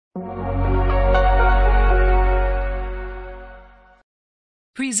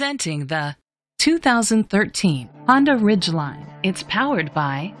Presenting the 2013 Honda Ridgeline. It's powered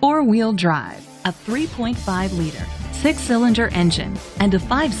by four-wheel drive, a 3.5-liter, six-cylinder engine, and a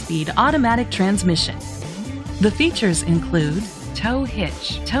 5-speed automatic transmission. The features include tow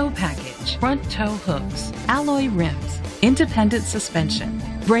hitch, tow package, front tow hooks, alloy rims, independent suspension,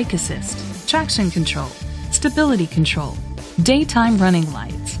 brake assist, traction control, stability control, daytime running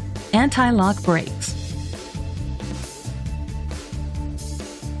lights, anti-lock brakes.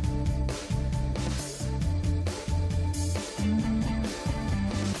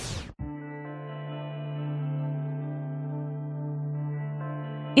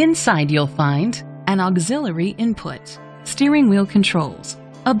 Inside you'll find an auxiliary input, steering wheel controls,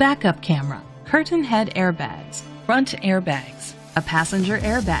 a backup camera, curtain head airbags, front airbags, a passenger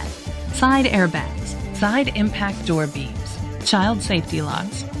airbag, side impact door beams, child safety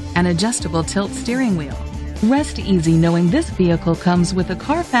locks, an adjustable tilt steering wheel. Rest easy knowing this vehicle comes with a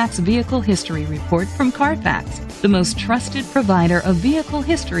Carfax Vehicle History Report from Carfax, the most trusted provider of vehicle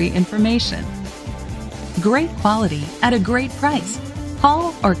history information. Great quality at a great price.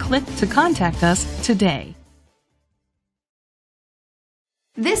 Call or click to contact us today.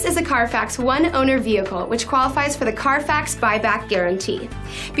 This is a Carfax one-owner vehicle which qualifies for the Carfax buyback guarantee.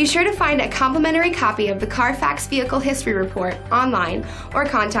 Be sure to find a complimentary copy of the Carfax Vehicle History Report online or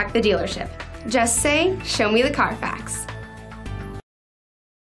contact the dealership. Just say, "Show me the Carfax."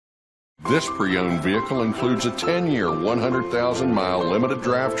 This pre-owned vehicle includes a 10-year, 100,000-mile limited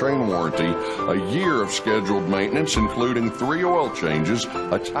drivetrain warranty, a year of scheduled maintenance including 3 oil changes,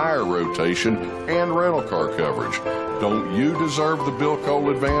 a tire rotation, and rental car coverage. Don't you deserve the Bill Cole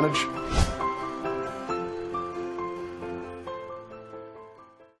advantage?